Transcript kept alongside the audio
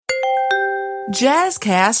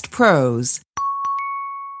Jazzcast Pros.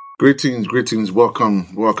 Greetings. Welcome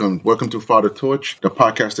to Father Torch, the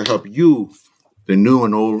podcast to help you, the new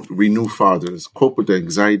and old, renew fathers, cope with the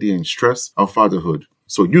anxiety and stress of fatherhood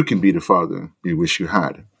so you can be the father you wish you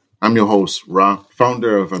had. I'm your host, Ra,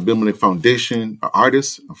 founder of Abimelech Foundation, an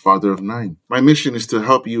artist, a father of 9. My mission is to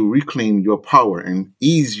help you reclaim your power and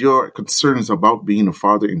ease your concerns about being a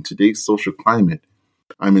father in today's social climate.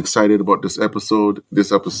 I'm excited about this episode.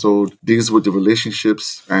 This episode deals with the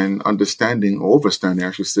relationships and understanding, or overstanding,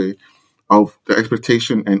 I should say, of the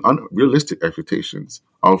expectation and unrealistic expectations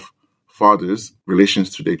of fathers'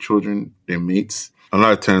 relations to their children, their mates. A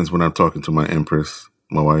lot of times when I'm talking to my empress,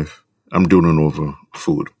 my wife, I'm doing it over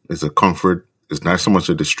food. It's a comfort. It's not so much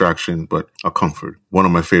a distraction, but a comfort. One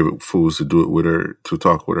of my favorite foods to do it with her, to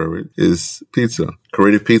talk with her, is pizza.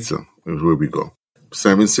 Creative Pizza is where we go.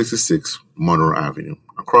 766 Monroe Avenue,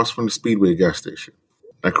 across from the Speedway gas station.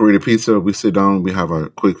 At Creative Pizza, we sit down, we have a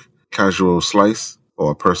quick casual slice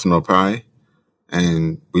or a personal pie,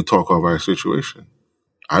 and we talk about our situation.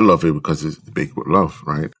 I love it because it's baked with love,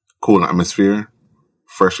 right? Cool atmosphere,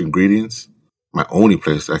 fresh ingredients. My only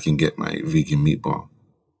place I can get my vegan meatball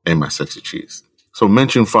and my sexy cheese. So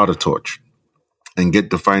mention Father Torch and get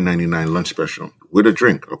the $5.99 lunch special with a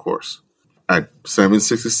drink, of course, at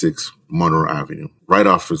 766 Monroe Avenue, right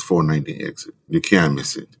off the 490 exit. You can't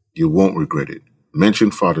miss it. You won't regret it.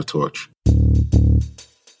 Mention Father Torch.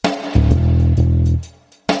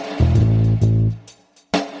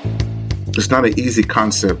 It's not an easy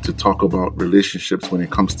concept to talk about relationships when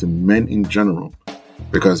it comes to men in general,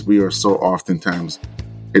 because we are so oftentimes,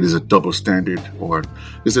 it is a double standard, or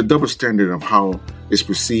it's a double standard of how it's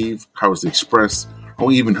perceived, how it's expressed,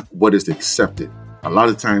 or even what is accepted. A lot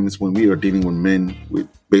of times when we are dealing with men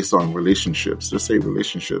based on relationships, let's say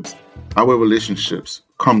relationships, our relationships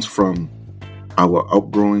comes from our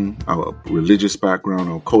upbringing, our religious background,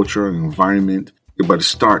 our culture, and environment. But it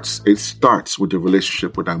starts with the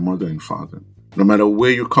relationship with our mother and father. No matter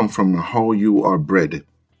where you come from and how you are bred,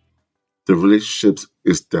 the relationships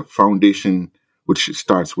is the foundation which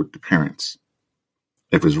starts with the parents.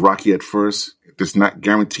 If it's rocky at first, it's not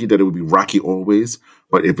guaranteed that it will be rocky always,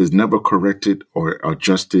 but if it's never corrected or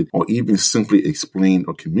adjusted or even simply explained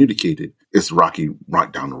or communicated, it's rocky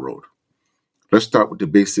right down the road. Let's start with the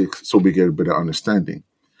basics so we get a better understanding.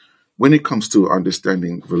 When it comes to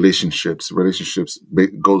understanding relationships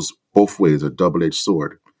goes both ways, a double-edged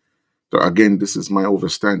sword. So again, this is my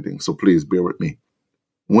overstanding, so please bear with me.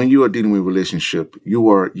 When you are dealing with a relationship, you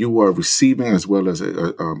are receiving as well as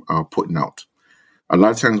putting out. A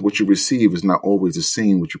lot of times what you receive is not always the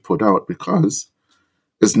same what you put out because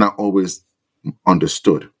it's not always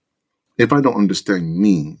understood. If I don't understand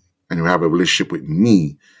me and you have a relationship with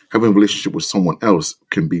me, having a relationship with someone else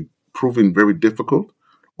can be proven very difficult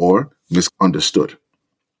or misunderstood.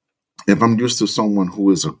 If I'm used to someone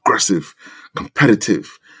who is aggressive,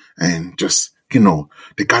 competitive, and just,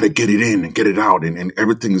 they got to get it in and get it out, and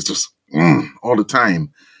everything is just all the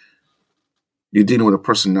time, you're dealing with a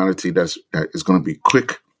personality that is going to be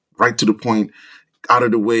quick, right to the point, out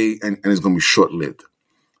of the way, and it's going to be short-lived.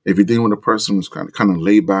 If you're dealing with a person who's kind of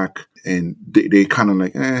laid back and they kind of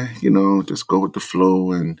like, just go with the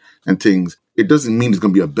flow and things, it doesn't mean it's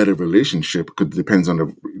going to be a better relationship because it depends on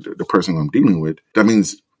the person I'm dealing with. That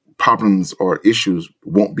means problems or issues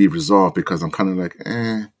won't be resolved because I'm kind of like,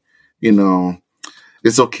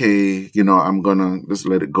 it's okay. I'm going to just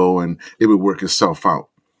let it go and it will work itself out.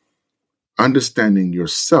 Understanding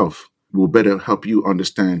yourself will better help you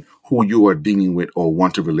understand who you are dealing with or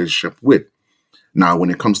want a relationship with. Now, when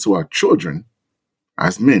it comes to our children,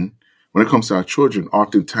 as men,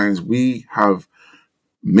 oftentimes we have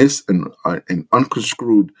missed an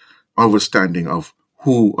unconstrued understanding of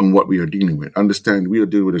who and what we are dealing with. Understand we are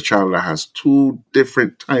dealing with a child that has two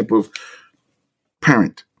different type of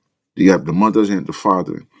parent. You have the mother and the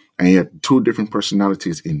father, and you have two different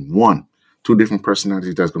personalities in one. Two different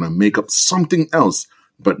personalities that's going to make up something else,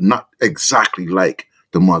 but not exactly like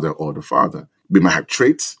the mother or the father. We might have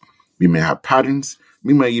traits, we may have patterns,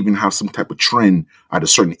 we may even have some type of trend at a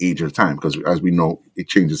certain age of time, because as we know, it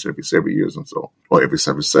changes every 7 years and so, or every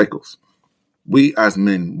 7 cycles. We as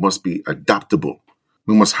men must be adaptable.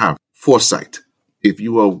 We must have foresight. If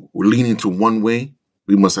you are leaning to one way,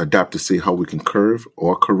 we must adapt to see how we can curve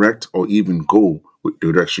or correct or even go with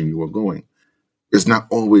the direction you are going. It's not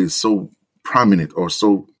always so prominent or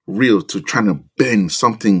so real to trying to bend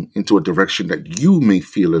something into a direction that you may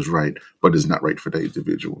feel is right, but is not right for that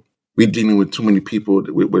individual. We're dealing with too many people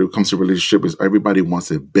when it comes to relationship is everybody wants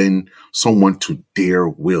to bend someone to their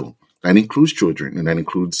will. That includes children, and that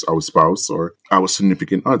includes our spouse or our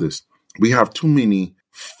significant others. We have too many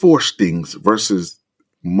force things versus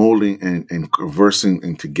molding and conversing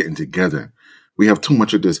and to getting together. We have too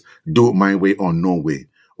much of this do it my way or no way,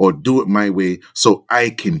 or do it my way so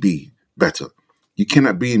I can be better. You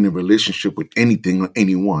cannot be in a relationship with anything or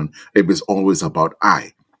anyone if it's always about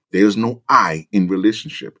I. There's no I in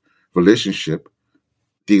relationship. Relationship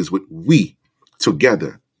deals with we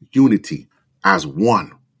together, unity as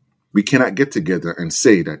one. We cannot get together and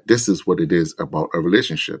say that this is what it is about a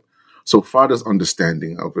relationship. So father's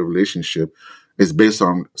understanding of a relationship is based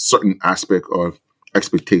on certain aspect of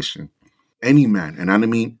expectation. Any man, and I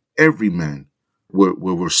mean every man,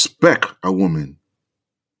 will respect a woman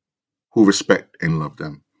who respect and love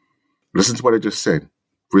them. Listen to what I just said.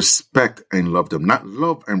 Respect and love them. Not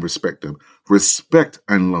love and respect them. Respect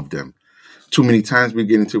and love them. Too many times we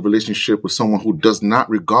get into a relationship with someone who does not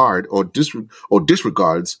regard or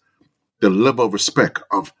disregards the level of respect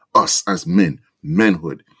of us as men,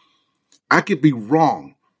 manhood. I could be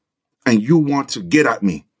wrong and you want to get at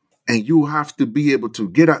me, and you have to be able to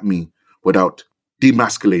get at me without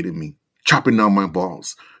demasculating me, chopping down my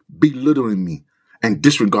balls, belittling me, and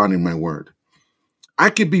disregarding my word. I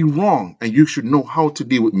could be wrong and you should know how to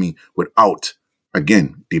deal with me without,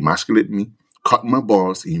 again, demasculating me, cutting my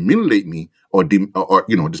balls, humiliate me, or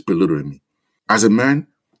just belittling me. As a man,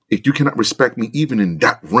 if you cannot respect me even in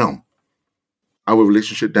that realm, our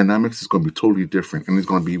relationship dynamics is going to be totally different, and it's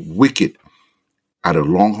going to be wicked, either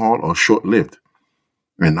long haul or short-lived.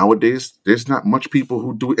 And nowadays, there's not much people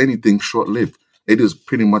who do anything short-lived. It is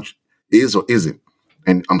pretty much is or isn't.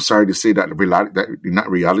 And I'm sorry to say that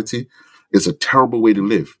not reality. It's a terrible way to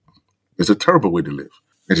live. It's a terrible way to live.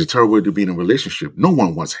 It's a terrible way to be in a relationship. No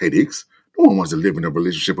one wants headaches. No one wants to live in a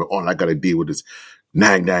relationship where all I got to deal with is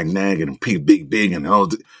nag, and big, and all.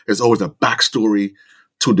 There's always a backstory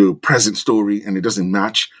to the present story, and it doesn't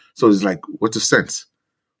match. So it's like, what's the sense?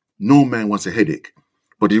 No man wants a headache.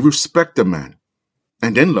 But if you respect a man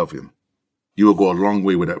and then love him, you will go a long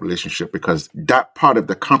way with that relationship, because that part of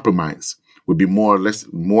the compromise would be more or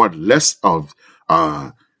less of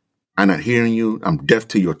I'm not hearing you, I'm deaf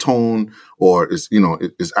to your tone, or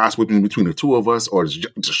it's ass whipping between the two of us, or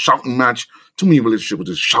it's a shouting match. Too many relationships with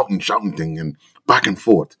this shouting thing and back and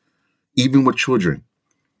forth. Even with children.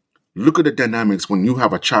 Look at the dynamics when you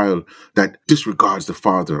have a child that disregards the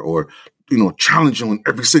father or, challenge him on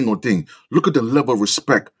every single thing. Look at the level of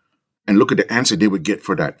respect and look at the answer they would get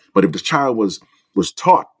for that. But if the child was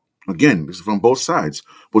taught, again, this is from both sides,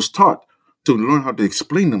 was taught to learn how to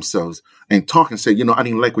explain themselves and talk and say, I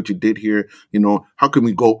didn't like what you did here. How can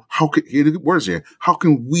we go? Here the words here. How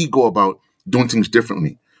can we go about doing things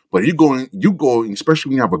differently? But you go, especially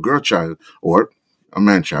when you have a girl child or a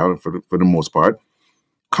man child for the most part,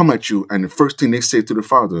 come at you, and the first thing they say to the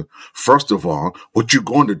father, first of all, what you're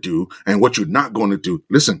going to do and what you're not going to do.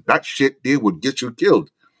 Listen, that shit there would get you killed,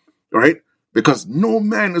 all right? Because no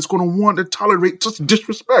man is going to want to tolerate just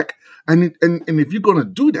disrespect. And if you're going to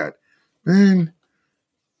do that, then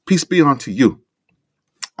peace be unto you.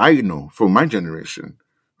 I know from my generation,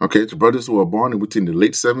 okay, the brothers who are born within the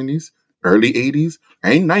late 70s, early 80s,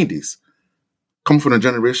 and 90s, come from a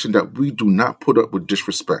generation that we do not put up with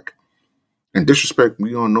disrespect. And disrespect,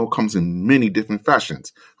 we all know, comes in many different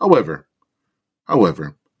fashions. However,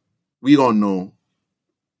 we all know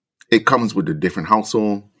it comes with a different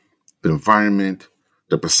household, the environment,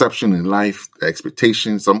 the perception in life, the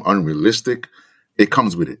expectations, some unrealistic. It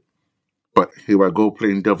comes with it. But here I go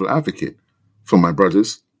playing devil advocate for my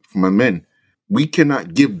brothers, for my men. We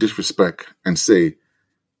cannot give disrespect and say,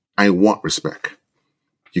 I want respect.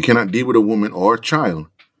 You cannot deal with a woman or a child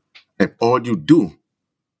if all you do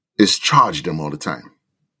is charge them all the time.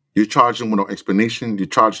 You charge them without explanation. You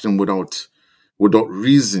charge them without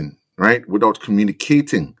reason, right? Without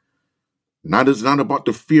communicating. It's not about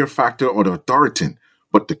the fear factor or the authority,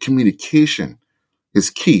 but the communication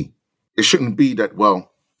is key. It shouldn't be that,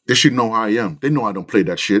 well, they should know how I am. They know I don't play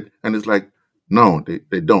that shit. And it's like, no,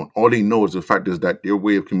 they don't. All they know is the fact is that their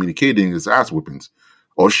way of communicating is ass whippings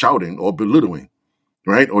or shouting or belittling,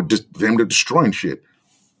 right? Or just them destroying shit.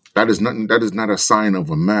 That is not a sign of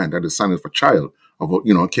a man. That is a sign of a child.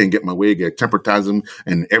 I can't get my way, get temper tasm,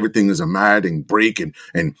 and everything is a mad and break, and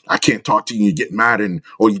I can't talk to you, and you get mad, and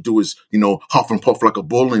all you do is, huff and puff like a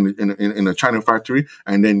bull in a China factory,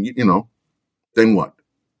 and then, then what?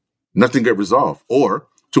 Nothing get resolved. Or,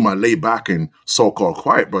 to my laid back and so-called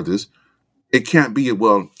quiet brothers, it can't be,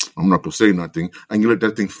 well, I'm not going to say nothing, and you let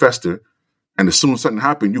that thing fester, and as soon as something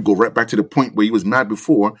happened, you go right back to the point where you was mad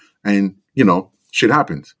before, and, shit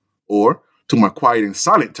happens. Or, to my quiet and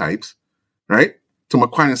silent types, right? To my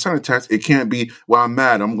quiet and silent types, it can't be, well, I'm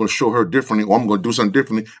mad, I'm going to show her differently, or I'm going to do something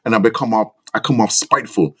differently, and I become all I come off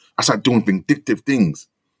spiteful. I start doing vindictive things.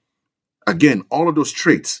 Again, all of those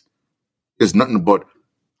traits is nothing but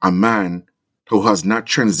a man who has not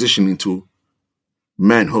transitioned into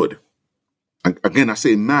manhood. Again, I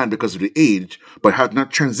say man because of the age, but has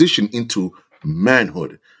not transitioned into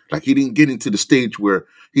manhood. Like he didn't get into the stage where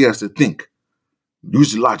he has to think,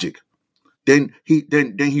 use logic. Then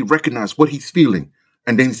he recognizes what he's feeling,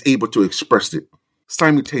 and then he's able to express it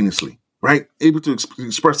simultaneously, right? Able to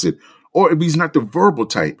express it. Or if he's not the verbal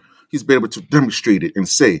type, he's be able to demonstrate it and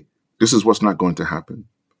say, this is what's not going to happen.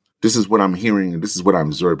 This is what I'm hearing, and this is what I'm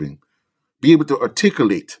observing. Be able to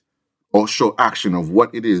articulate or show action of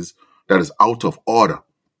what it is that is out of order.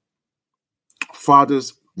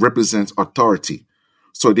 Fathers represent authority,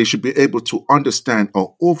 so they should be able to understand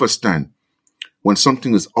or overstand when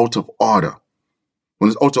something is out of order. When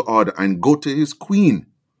it's out of order, and go to his queen.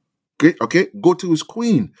 Okay? Go to his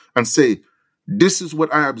queen and say, this is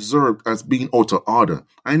what I observed as being out of order.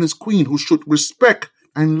 And his queen, who should respect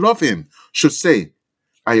and love him, should say,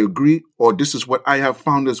 I agree, or this is what I have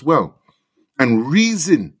found as well. And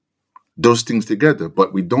reason those things together.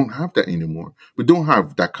 But we don't have that anymore. We don't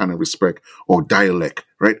have that kind of respect or dialect,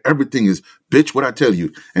 right? Everything is, bitch, what I tell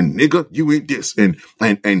you, and nigga, you ain't this, and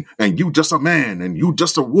you just a man, and you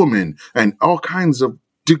just a woman, and all kinds of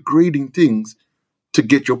degrading things to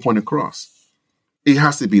get your point across. It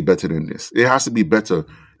has to be better than this. It has to be better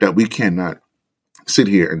that we cannot sit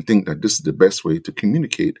here and think that this is the best way to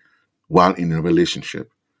communicate while in a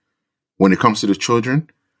relationship. When it comes to the children,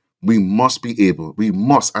 we must,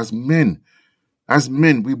 as men,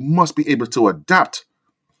 we must be able to adapt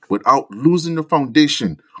without losing the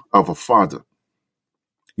foundation of a father.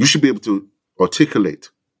 You should be able to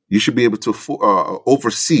articulate. You should be able to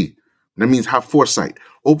oversee. That means have foresight.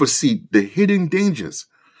 Oversee the hidden dangers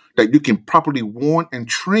that you can properly warn and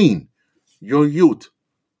train your youth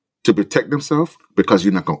to protect themselves, because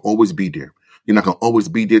you're not going to always be there. You're not going to always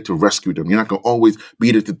be there to rescue them. You're not going to always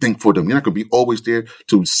be there to think for them. You're not going to be always there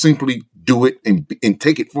to simply do it and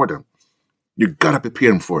take it for them. You got to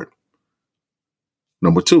prepare them for it.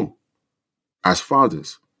 Number 2, as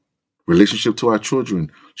fathers, relationship to our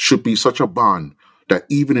children should be such a bond that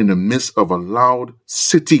even in the midst of a loud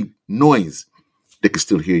city noise, they can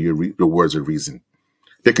still hear your words of reason.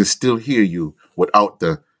 They can still hear you without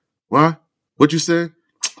the, what? What'd you say?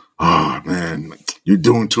 Oh, man, you're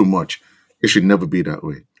doing too much. It should never be that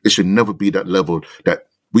way. It should never be that level that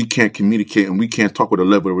we can't communicate and we can't talk with a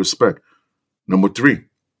level of respect. Number 3,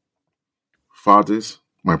 fathers,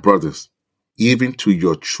 my brothers, even to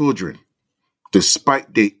your children,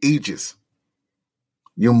 despite their ages,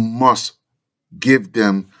 you must give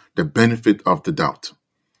them the benefit of the doubt.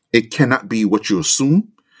 It cannot be what you assume.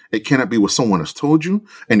 It cannot be what someone has told you.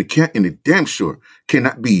 And it damn sure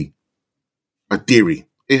cannot be a theory.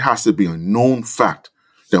 It has to be a known fact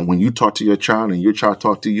that when you talk to your child and your child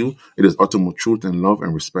talk to you, it is ultimate truth and love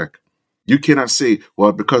and respect. You cannot say,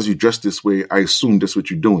 well, because you dress this way, I assume that's what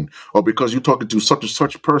you're doing. Or because you're talking to such and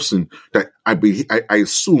such person that I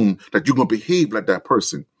assume that you're going to behave like that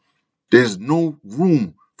person. There's no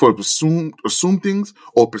room for assume things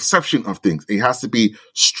or perception of things. It has to be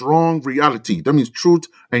strong reality. That means truth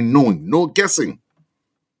and knowing. No guessing.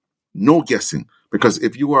 No guessing. Because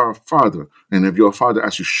if you are a father, and if you're a father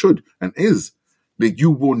as you should and is, then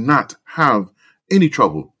you will not have any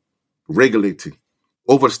trouble regulating,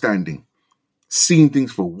 overstanding, seeing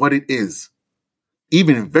things for what it is.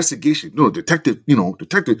 Even investigation, detective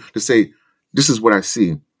to say, this is what I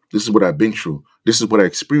see. This is what I've been through. This is what I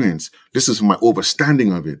experienced. This is my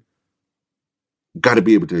overstanding of it. Got to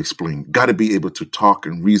be able to explain. Got to be able to talk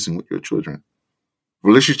and reason with your children.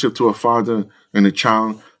 Relationship to a father and a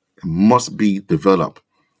child must be developed.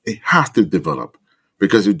 It has to develop,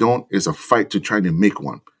 because if you don't, it's a fight to try to make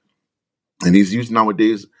one. And these youth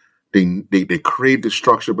nowadays, they create the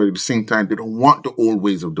structure, but at the same time, they don't want the old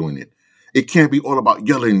ways of doing it. It can't be all about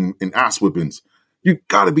yelling and ass whippings. You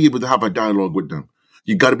got to be able to have a dialogue with them.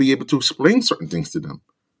 You got to be able to explain certain things to them.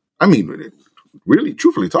 I mean, really,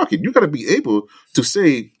 truthfully talking, you got to be able to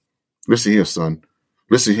say, listen here, son.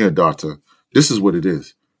 Listen here, daughter. This is what it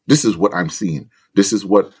is. This is what I'm seeing. This is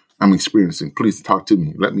what I'm experiencing. Please talk to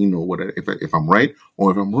me. Let me know if I'm right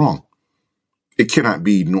or if I'm wrong. It cannot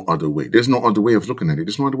be no other way. There's no other way of looking at it.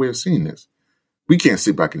 There's no other way of seeing this. We can't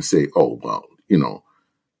sit back and say, oh, well,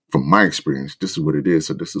 from my experience, this is what it is.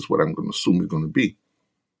 So this is what I'm going to assume it's going to be.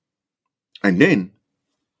 And then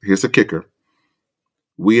here's the kicker.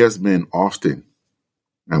 We as men often,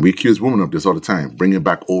 and we accuse women of this all the time, bringing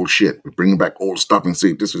back old shit. We're bringing back old stuff and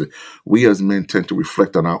say this is it. We as men tend to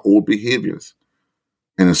reflect on our old behaviors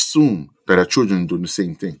and assume that our children are doing the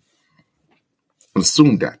same thing.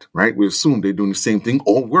 assume that, right? We assume they're doing the same thing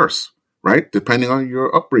or worse, right? Depending on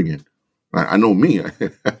your upbringing. I know me.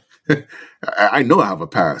 I know I have a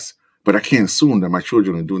past, but I can't assume that my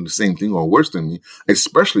children are doing the same thing or worse than me,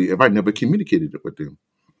 especially if I never communicated it with them.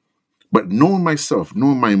 But knowing myself,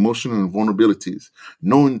 knowing my emotional vulnerabilities,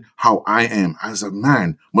 knowing how I am as a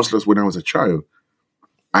man, much less when I was a child,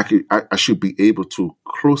 I should be able to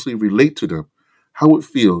closely relate to them, how it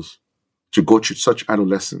feels to go through such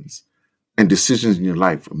adolescence and decisions in your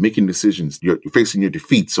life, making decisions, you're facing your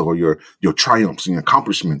defeats or your triumphs and your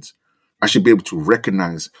accomplishments. I should be able to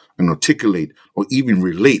recognize and articulate or even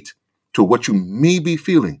relate to what you may be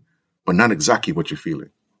feeling, but not exactly what you're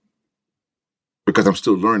feeling. Because I'm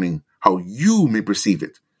still learning how you may perceive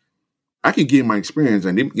it. I can give my experience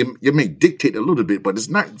and it may dictate a little bit, but it's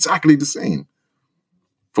not exactly the same.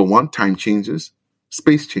 For one, time changes,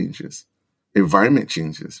 space changes, environment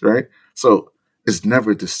changes, right? So it's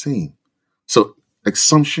never the same. So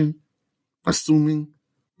assumption, assuming,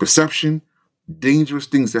 perception, dangerous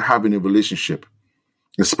things to have in a relationship,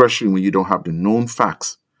 especially when you don't have the known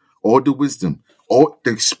facts or the wisdom or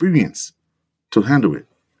the experience to handle it.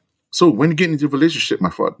 So when you get into a relationship, my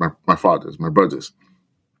fathers, my brothers,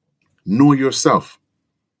 know yourself.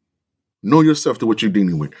 Know yourself to what you're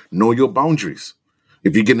dealing with. Know your boundaries.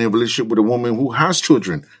 If you get in a relationship with a woman who has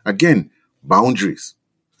children, again, boundaries.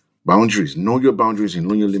 Boundaries. Know your boundaries and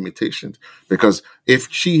know your limitations. Because if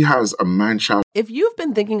she has a man-child. If you've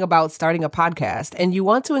been thinking about starting a podcast and you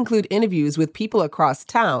want to include interviews with people across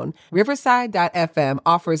town, Riverside.fm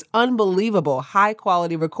offers unbelievable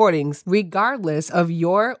high-quality recordings regardless of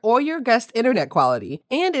your or your guest internet quality.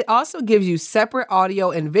 And it also gives you separate audio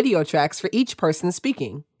and video tracks for each person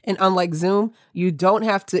speaking. And unlike Zoom, you don't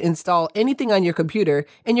have to install anything on your computer,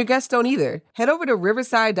 and your guests don't either. Head over to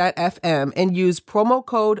Riverside.fm and use promo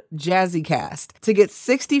code JazzyCast to get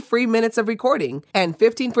 60 free minutes of recording and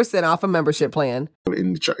 15% off a membership plan.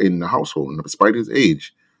 In the household, despite his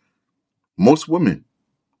age, most women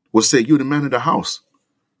will say, "You're the man of the house."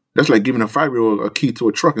 That's like giving a 5-year-old a key to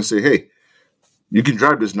a truck and say, "Hey, you can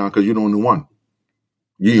drive this now because you're the only one.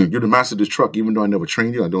 You're the master of this truck, even though I never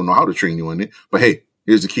trained you. I don't know how to train you in it. But hey,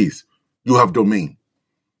 here's the keys. You have domain."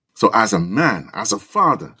 So as a man, as a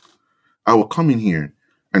father, I will come in here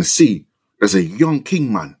and see there's a young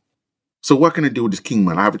king man. So what can I do with this king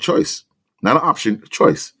man? I have a choice. Not an option, a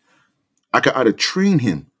choice. I can either train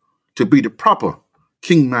him to be the proper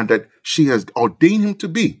king man that she has ordained him to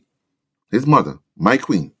be, his mother, my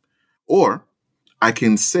queen. Or I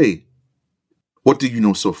can say, what do you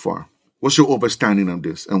know so far? What's your understanding of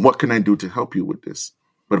this? And what can I do to help you with this?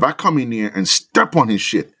 But if I come in here and step on his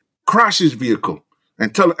shit, crash his vehicle,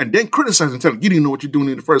 and then criticize and tell him, you didn't know what you're doing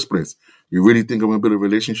in the first place, you really think I'm going to build a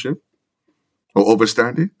relationship or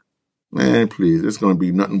understanding? Man, please, it's going to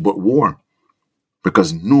be nothing but war.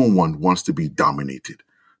 Because no one wants to be dominated.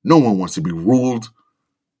 No one wants to be ruled.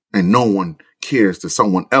 And no one cares to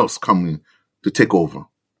someone else coming to take over.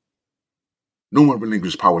 No one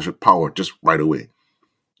relinquishes power just right away.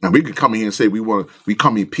 And we can come in here and say we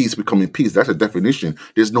come in peace, we come in peace. That's a definition.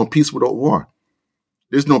 There's no peace without war.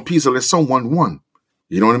 There's no peace unless someone won.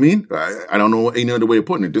 You know what I mean? I don't know any other way of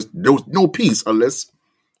putting it. There's no peace unless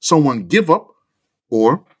someone give up,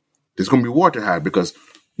 or there's going to be war to have because,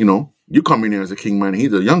 you come in here as a king man,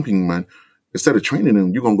 he's a young king man. Instead of training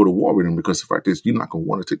him, you're going to go to war with him because the fact is you're not going to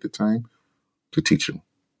want to take the time to teach him.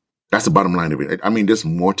 That's the bottom line of it. I mean, there's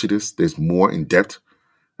more to this. There's more in depth.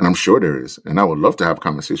 And I'm sure there is. And I would love to have a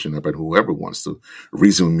conversation about whoever wants to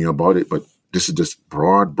reason with me about it. But this is just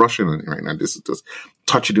broad brushing on it right now. This is just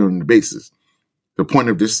touching on the basis. The point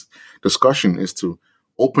of this discussion is to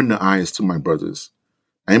open the eyes to my brothers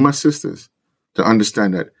and my sisters to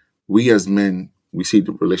understand that we as men, we see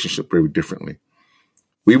the relationship very differently.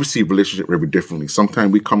 We receive relationship very differently.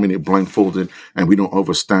 Sometimes we come in it blindfolded and we don't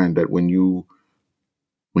understand that when you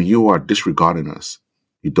are disregarding us,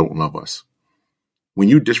 you don't love us. When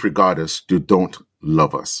you disregard us, you don't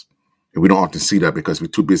love us. And we don't often see that because we're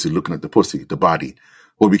too busy looking at the pussy, the body,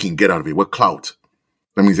 what we can get out of it, what clout.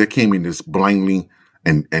 That means they came in this blindly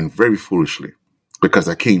and very foolishly because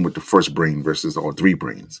I came with the first brain versus all three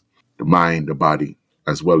brains, the mind, the body,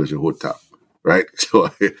 as well as your hood top, right? So,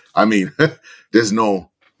 I mean, there's no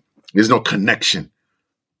connection.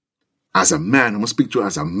 As a man, I'm going to speak to you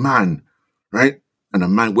as a man, right? And a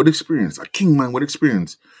man with experience, a king man with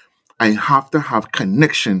experience. I have to have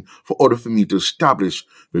connection for order for me to establish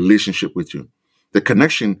relationship with you. The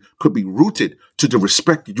connection could be rooted to the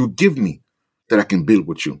respect you give me that I can build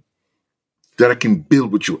with you. That I can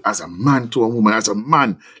build with you as a man to a woman. As a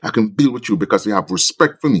man, I can build with you because you have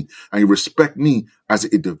respect for me and you respect me as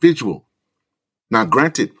an individual. Now,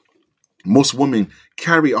 granted, Most women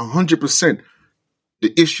carry 100%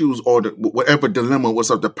 the issues or whatever dilemma was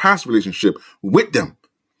of the past relationship with them.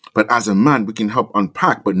 But as a man, we can help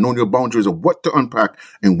unpack, but know your boundaries of what to unpack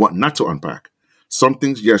and what not to unpack. Some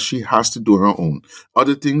things, yes, she has to do her own.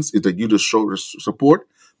 Other things is that you just show her support,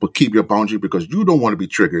 but keep your boundary because you don't want to be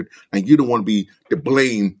triggered and you don't want to be the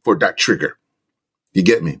blame for that trigger. You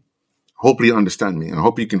get me? Hopefully you understand me and I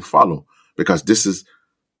hope you can follow because this is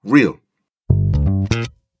real.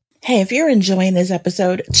 Hey, if you're enjoying this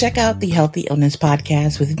episode, check out the Healthy Illness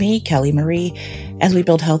Podcast with me, Kelly Marie, as we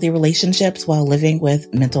build healthy relationships while living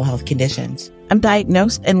with mental health conditions. I'm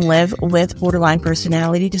diagnosed and live with borderline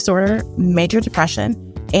personality disorder, major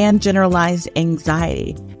depression, and generalized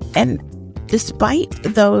anxiety. And despite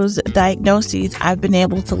those diagnoses, I've been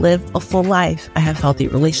able to live a full life. I have healthy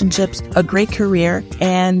relationships, a great career,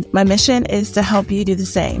 and my mission is to help you do the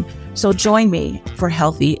same. So join me for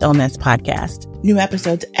Healthy Illness Podcast. New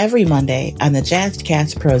episodes every Monday on the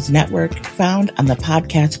Jazzcast Pros Network, found on the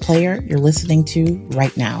podcast player you're listening to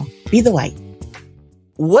right now. Be the light.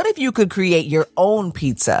 What if you could create your own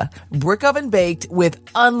pizza, brick oven baked with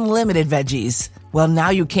unlimited veggies? Well, now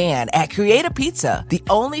you can at Create a Pizza, the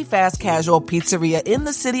only fast casual pizzeria in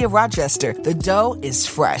the city of Rochester. The dough is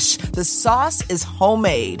fresh. The sauce is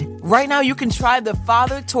homemade. Right now you can try the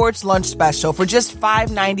Father Torch Lunch Special for just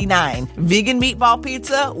 $5.99. Vegan meatball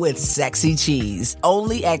pizza with sexy cheese.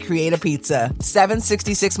 Only at Create a Pizza,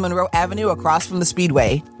 766 Monroe Avenue across from the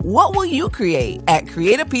Speedway. What will you create at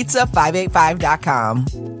createapizza585.com?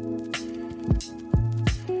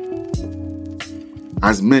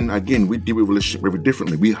 As men, again, we deal with relationship very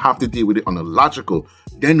differently. We have to deal with it on a logical,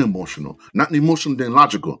 then emotional. Not emotional, then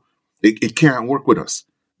logical. It can't work with us.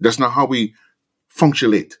 That's not how we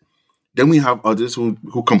functionate. Then we have others who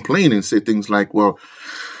complain and say things like, well,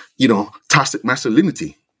 toxic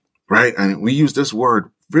masculinity, right? And we use this word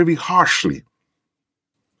very harshly.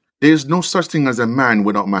 There's no such thing as a man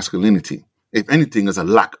without masculinity. If anything, there's a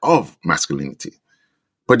lack of masculinity.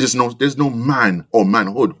 But there's no man or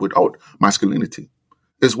manhood without masculinity.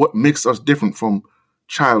 It's what makes us different from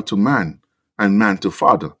child to man and man to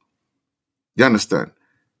father. You understand?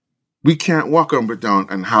 We can't walk up and down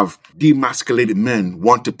and have demasculated men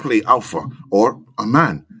want to play alpha or a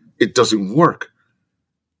man. It doesn't work.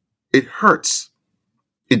 It hurts.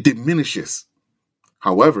 It diminishes.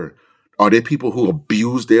 However, are there people who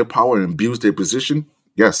abuse their power and abuse their position?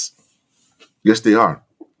 Yes. Yes, they are.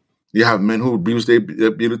 You have men who abuse their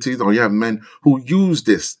abilities, or you have men who use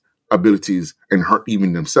these abilities and hurt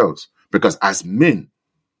even themselves. Because as men,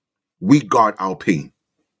 we guard our pain.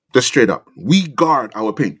 Just straight up. We guard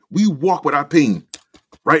our pain. We walk with our pain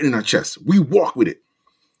right in our chest. We walk with it.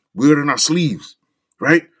 Wear it in our sleeves,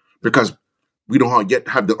 right? Because we don't yet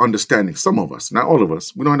have the understanding. Some of us, not all of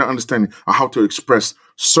us, we don't have the understanding of how to express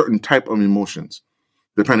certain type of emotions,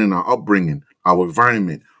 depending on our upbringing, our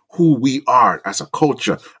environment, who we are as a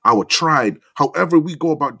culture, our tribe. However we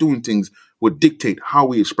go about doing things will dictate how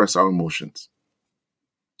we express our emotions.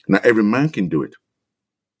 Not every man can do it.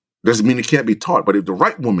 Doesn't mean it can't be taught, but if the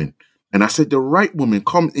right woman, and I said the right woman,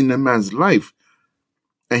 comes in a man's life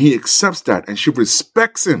and he accepts that and she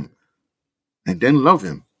respects him and then love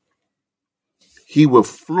him, he will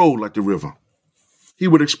flow like the river. He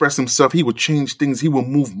would express himself. He would change things. He will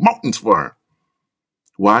move mountains for her.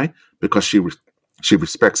 Why? Because she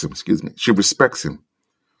respects him. She respects him.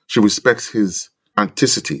 She respects his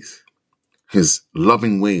anticities, his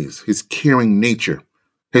loving ways, his caring nature,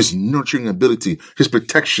 his nurturing ability, his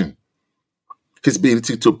protection, his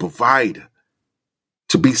ability to provide,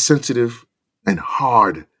 to be sensitive and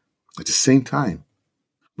hard at the same time.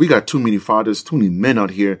 We got too many fathers, too many men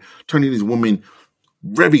out here turning these women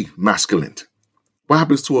very masculine. What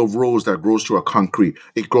happens to a rose that grows through a concrete?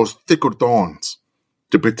 It grows thicker thorns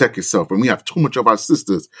to protect itself. And we have too much of our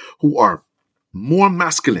sisters who are more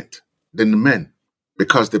masculine than the men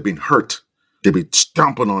because they've been hurt. They've been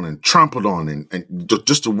stomped on and trampled on and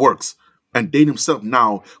just the works. And they themselves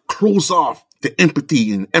now close off the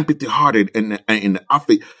empathy and empathy-hearted and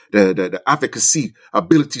the advocacy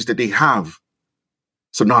abilities that they have.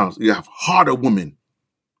 So now you have harder women.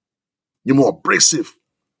 You're more abrasive.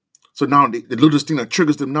 So now the littlest thing that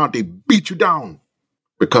triggers them now, they beat you down.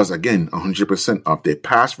 Because again, 100% of their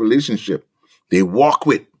past relationship, they walk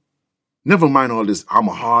with. Never mind all this, I'm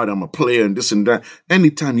a player and this and that.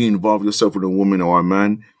 Anytime you involve yourself with a woman or a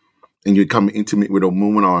man and you become intimate with a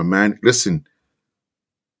woman or a man, listen,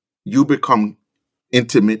 you become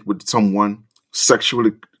intimate with someone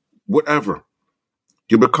sexually, whatever.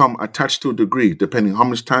 You become attached to a degree, depending how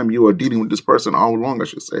much time you are dealing with this person, how long I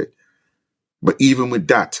should say. But even with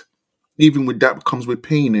that comes with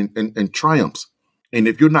pain and triumphs. And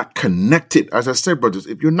if you're not connected, as I said, brothers,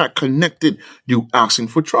 if you're not connected, you asking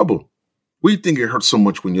for trouble. We think it hurts so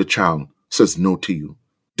much when your child says no to you,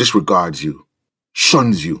 disregards you,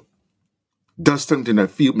 shuns you, does something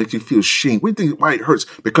that makes you feel shame. We think why it hurts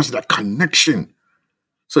because of that connection.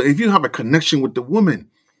 So if you have a connection with the woman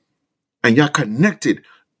and you're connected,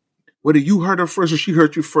 whether you hurt her first or she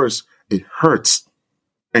hurt you first, it hurts.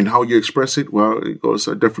 And how you express it, well, it goes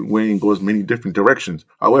a different way and goes many different directions.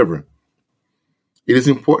 However, it is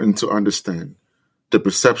important to understand the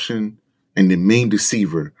perception and the main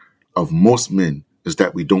deceiver of most men is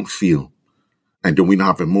that we don't feel and then we don't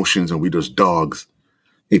have emotions and we're just dogs.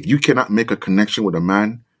 If you cannot make a connection with a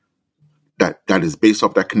man that is based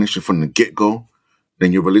off that connection from the get-go,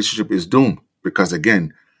 then your relationship is doomed. Because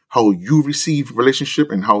again, how you receive relationship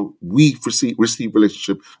and how we receive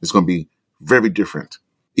relationship is going to be very different.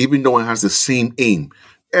 Even though it has the same aim,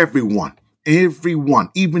 everyone,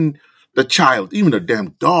 even the child, even the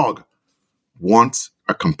damn dog wants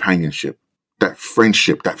a companionship, that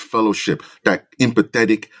friendship, that fellowship, that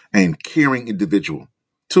empathetic and caring individual.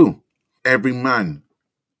 2, every man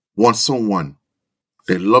wants someone,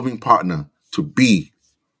 their loving partner, to be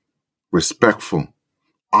respectful,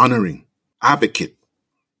 honoring, advocate,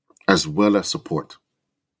 as well as support.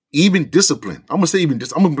 Even discipline. I'm going to say I'm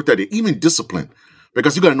going to put that in. Even discipline.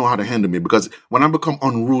 Because you got to know how to handle me. Because when I become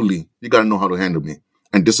unruly, you got to know how to handle me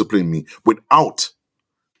and discipline me without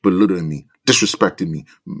belittling me, disrespecting me,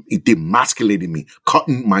 demasculating me,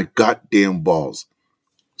 cutting my goddamn balls.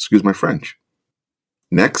 Excuse my French.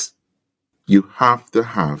 Next, you have to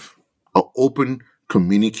have an open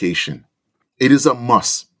communication. It is a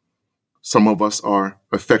must. Some of us are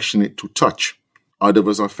affectionate to touch. Others of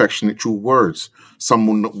us are affectionate through words.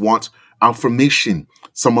 Someone wants affirmation.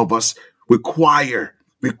 Some of us require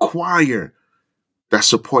that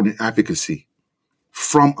support and advocacy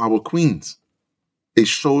from our queens. It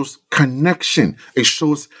shows connection. It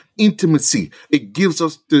shows intimacy. It gives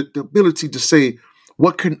us the ability to say,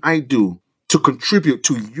 what can I do to contribute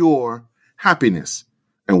to your happiness?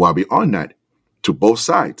 And while beyond that, to both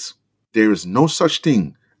sides, there is no such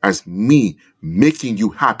thing as me making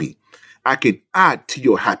you happy. I can add to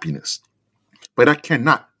your happiness, but I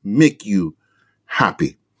cannot make you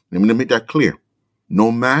happy. Let me make that clear.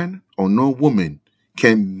 No man or no woman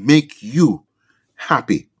can make you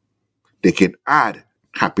happy. They can add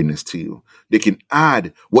happiness to you. They can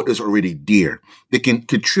add what is already there. They can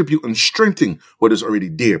contribute and strengthen what is already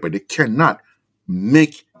there, but they cannot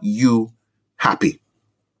make you happy.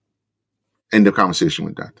 End the conversation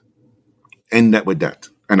with that. End that with that.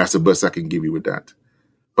 And that's the best I can give you with that.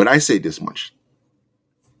 But I say this much.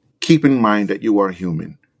 Keep in mind that you are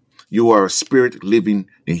human. You are a spirit living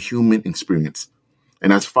in human experience.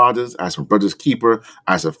 And as fathers, as a brother's keeper,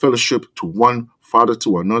 as a fellowship to one father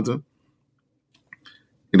to another,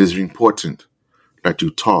 it is important that you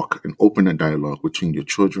talk and open a dialogue between your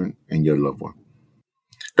children and your loved one.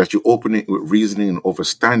 That you open it with reasoning and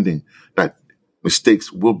understanding that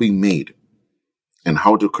mistakes will be made. And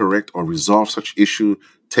how to correct or resolve such issue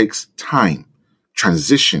takes time,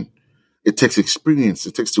 transition. It takes experience.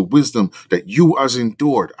 It takes the wisdom that you has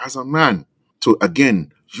endured as a man to,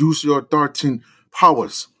 again, use your darting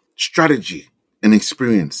powers, strategy, and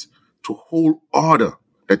experience to hold order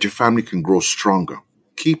that your family can grow stronger.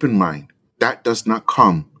 Keep in mind, that does not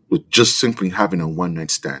come with just simply having a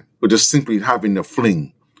one-night stand, or just simply having a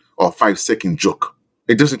fling or a 5-second joke.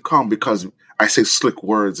 It doesn't come because I say slick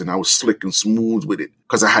words and I was slick and smooth with it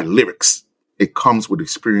because I had lyrics. It comes with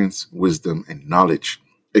experience, wisdom, and knowledge.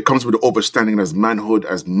 It comes with the understanding as manhood,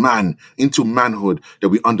 as man into manhood, that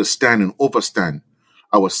we understand and overstand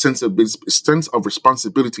our sense of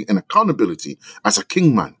responsibility and accountability as a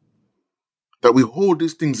king man. That we hold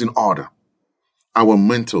these things in order. Our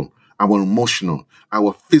mental, our emotional,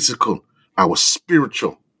 our physical, our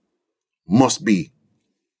spiritual must be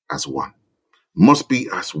as one. Must be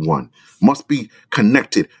as one. Must be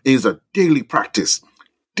connected. It is a daily practice.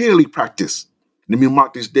 Daily practice. Let me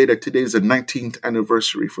mark this day that today is the 19th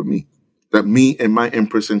anniversary for me. That me and my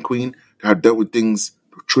Empress and Queen have dealt with things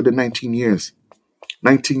through the 19 years.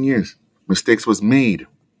 19 years. Mistakes was made.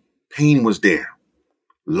 Pain was there.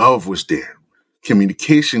 Love was there.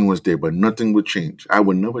 Communication was there, but nothing would change. I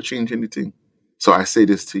would never change anything. So I say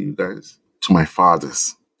this to you guys, to my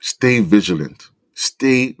fathers. Stay vigilant.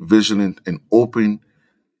 Stay vigilant and open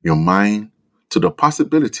your mind to the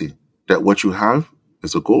possibility that what you have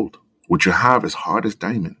is a gold. What you have is hard as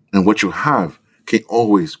diamond. And what you have can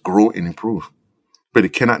always grow and improve. But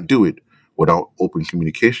it cannot do it without open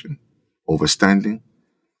communication, understanding,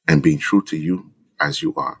 and being true to you as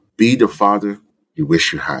you are. Be the father you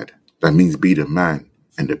wish you had. That means be the man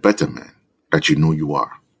and the better man that you know you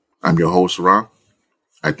are. I'm your host, Ra.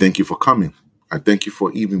 I thank you for coming. I thank you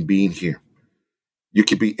for even being here. You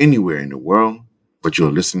could be anywhere in the world, but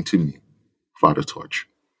you're listening to me, Father Torch.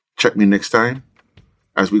 Check me next time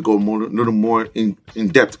as we go a little more in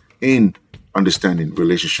depth in understanding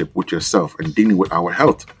relationship with yourself and dealing with our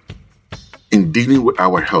health. In dealing with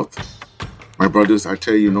our health, my brothers, I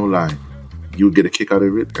tell you no lie, you'll get a kick out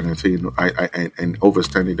of it. And I tell you, and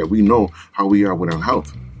understanding that we know how we are with our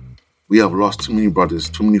health. We have lost too many brothers,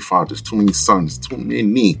 too many fathers, too many sons, too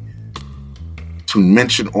many to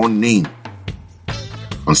mention or name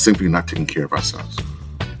on simply not taking care of ourselves.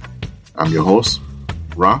 I'm your host,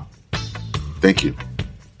 Ra. Thank you.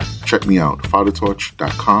 Check me out,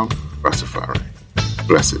 fathertorch.com, Rastafari.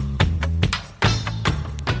 Bless it.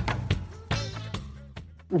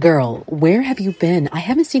 Girl, where have you been? I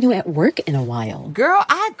haven't seen you at work in a while. Girl,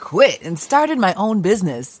 I quit and started my own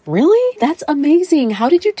business. Really? That's amazing. How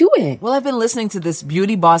did you do it? Well, I've been listening to this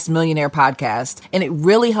Beauty Boss Millionaire podcast, and it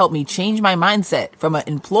really helped me change my mindset from an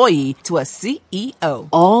employee to a CEO.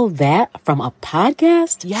 All that from a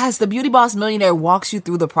podcast? Yes, the Beauty Boss Millionaire walks you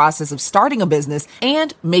through the process of starting a business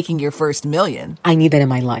and making your first million. I need that in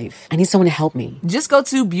my life. I need someone to help me. Just go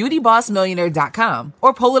to beautybossmillionaire.com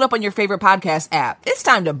or pull it up on your favorite podcast app. It's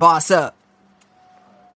time to boss up.